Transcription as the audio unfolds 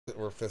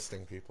we're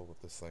fisting people with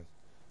this thing.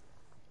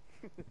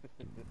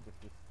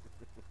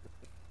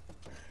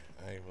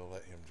 I will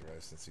let him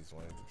drive since he's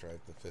wanting to drive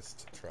the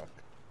fist truck.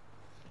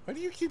 Why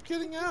do you keep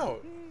getting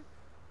out?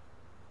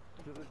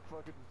 Because it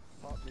fucking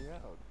popped me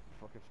out.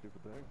 Fucking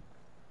stupid thing.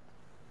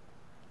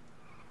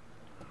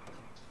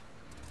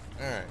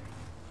 Alright.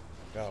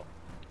 Go.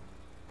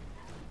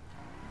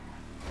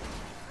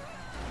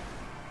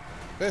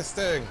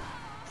 Fisting!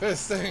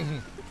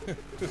 Fisting!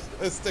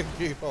 Fisting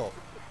people!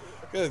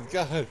 Good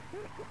God!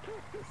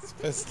 It's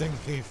fisting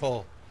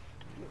people!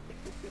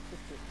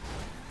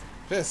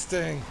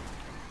 Fisting!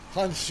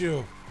 Punch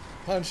you!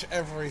 Punch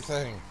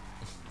everything!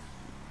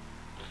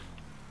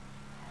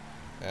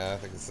 Yeah, I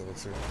think it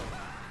looks really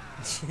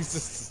fun.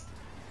 Jesus!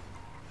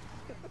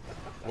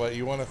 What,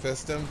 you want to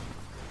fist him?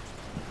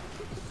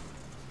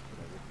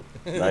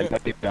 I know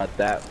you got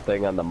that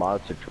thing on the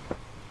monster truck.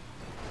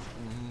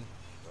 Mm-hmm.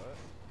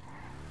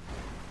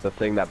 The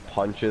thing that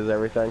punches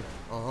everything.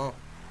 Uh-huh.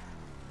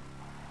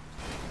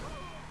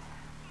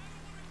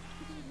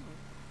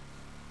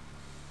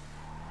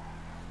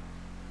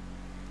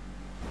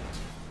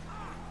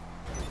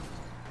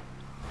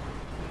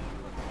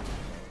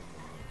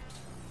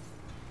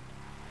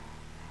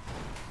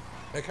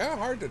 It's kind of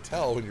hard to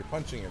tell when you're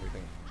punching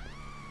everything.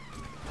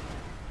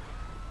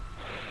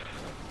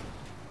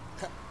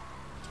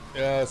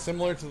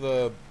 Similar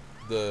to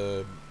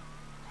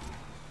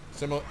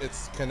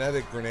it's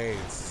kinetic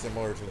grenades,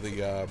 similar to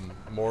the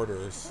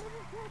mortars.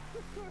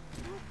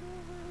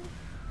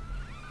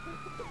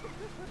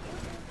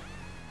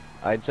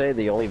 I'd say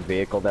the only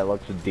vehicle that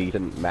looks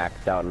decent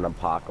maxed out in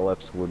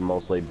Apocalypse would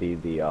mostly be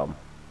the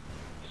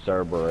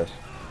Cerberus.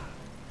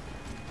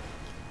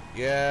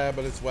 Yeah,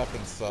 but its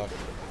weapons suck.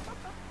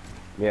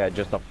 Yeah,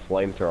 just a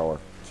flamethrower.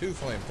 2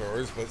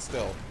 flamethrowers, but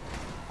still.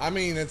 I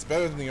mean, it's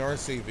better than the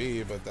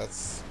RCV, but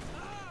that's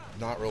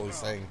not really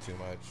saying too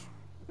much.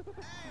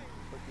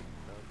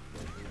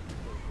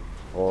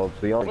 Well,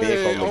 it's the only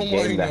vehicle in the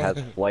game that has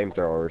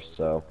flamethrowers,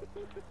 so...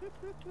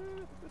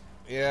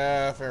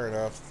 Yeah, fair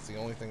enough. It's the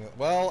only thing that...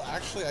 Well,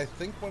 actually, I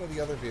think one of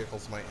the other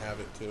vehicles might have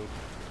it, too.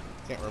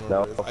 Can't remember No.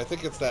 what it is. I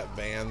think it's that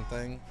van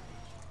thing.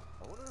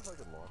 I wonder if I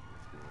could launch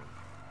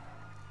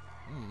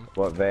this game.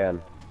 What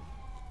van?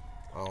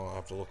 Oh, I'll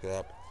have to look it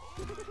up.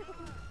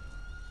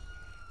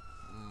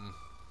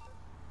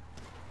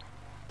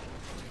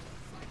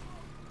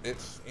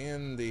 It's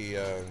in the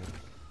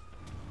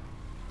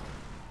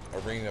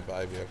arena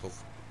buy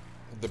vehicles.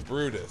 The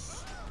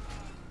Brutus.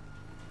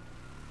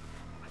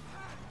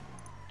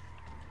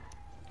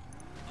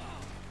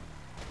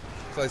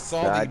 So I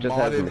saw Nah, the it just modded...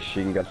 has a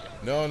machine gun.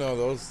 No,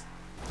 those...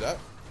 That...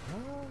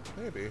 Well,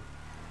 maybe.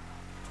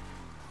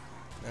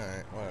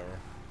 Alright, whatever.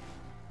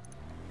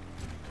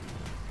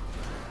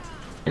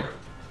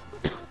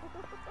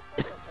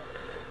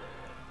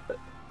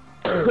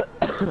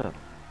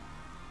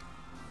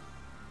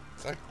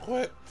 It's like,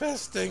 quit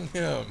fisting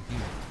him!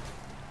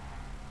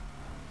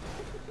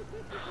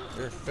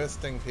 You're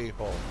fisting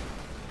people.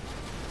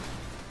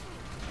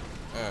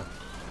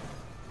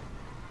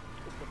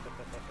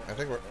 I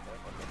think we're...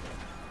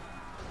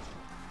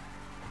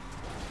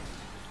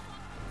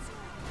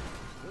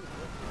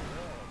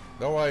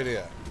 No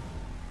idea.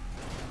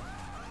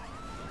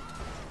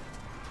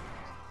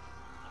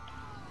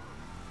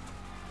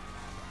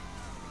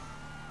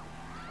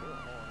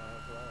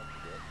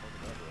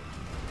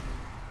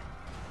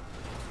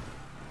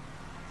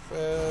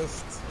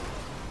 Fist.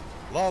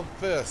 Love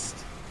fist.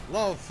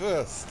 Love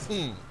fist.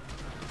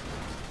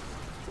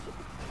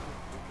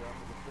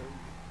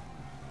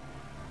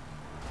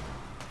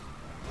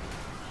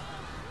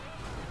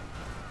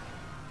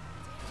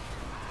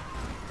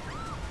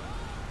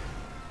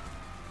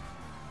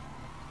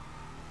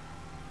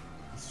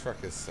 This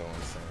truck is so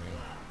insane.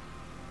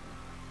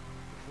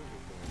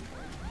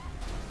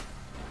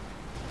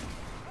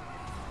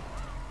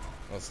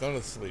 Well, it's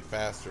noticeably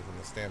faster than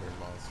the standard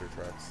monster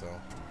truck, so...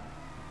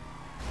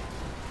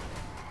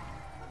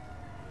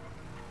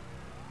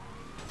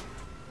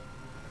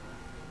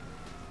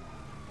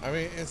 I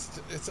mean,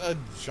 it's a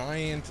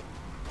giant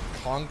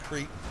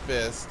concrete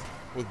fist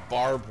with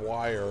barbed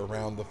wire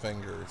around the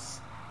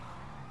fingers.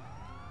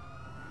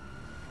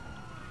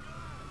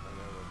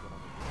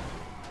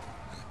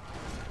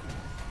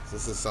 So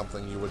this is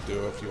something you would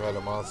do if you had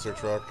a monster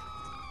truck.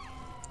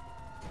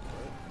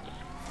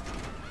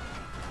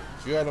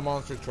 If you had a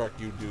monster truck,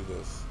 you'd do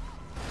this.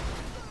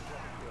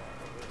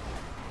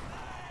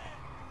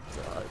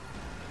 God.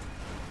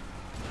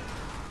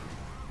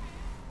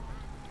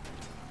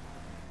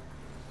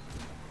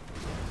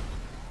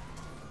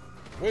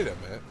 Wait a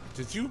minute.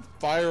 Did you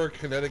fire a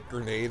kinetic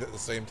grenade at the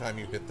same time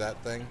you hit that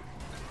thing?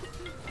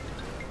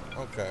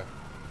 Okay.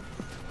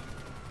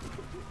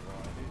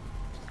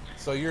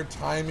 So you're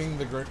timing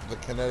the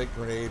kinetic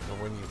grenade for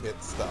when you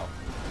hit stuff.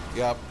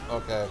 Yep,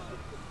 okay.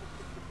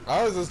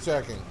 I was just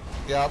checking.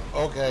 Yep,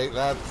 okay,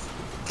 that's...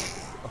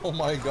 Oh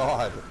my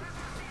god.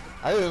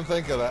 I didn't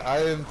think of that. I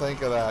didn't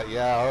think of that.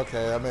 Yeah,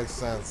 okay, that makes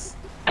sense.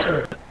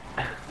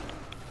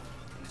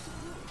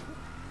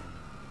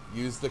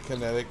 Use the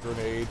kinetic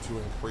grenade to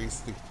increase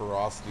the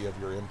ferocity of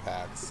your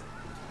impacts.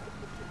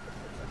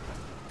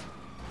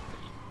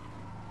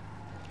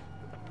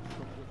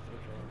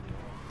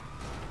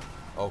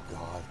 Oh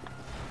god.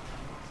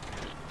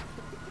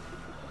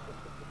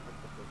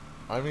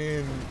 I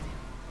mean...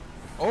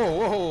 Oh,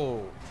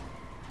 whoa!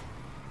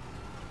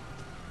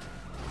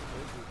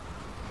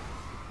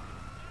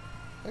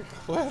 Like,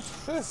 quit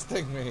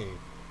fisting me!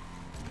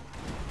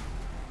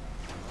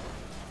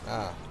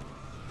 Ah.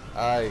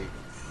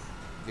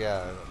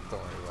 Yeah,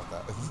 don't worry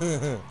about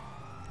that.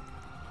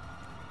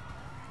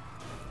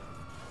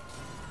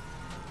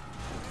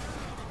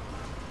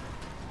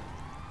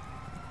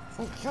 It's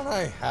like, can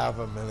I have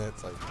a minute?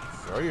 It's like,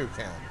 sure you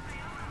can.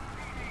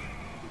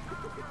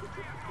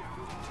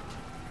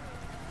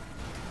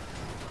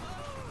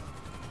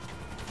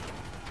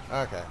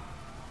 Okay.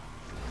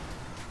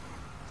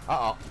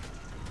 Uh-oh.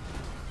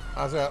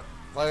 How's that?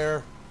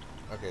 Player.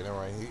 Okay, never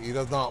mind. He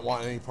does not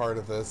want any part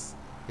of this.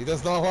 He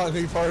does not want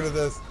any part of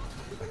this.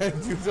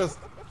 And you just...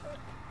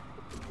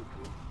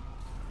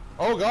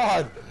 Oh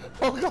god!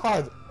 Oh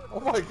god! Oh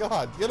my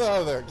god! Get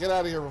out of there! Get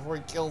out of here before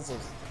he kills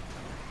us.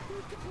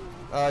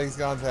 He's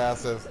gone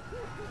passive.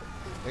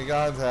 He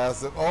gone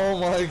passive. Oh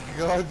my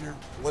god, you're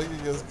flicking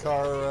his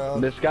car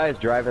around. This guy's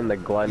driving the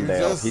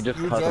Glendale. He just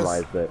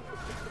customized it.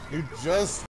 You just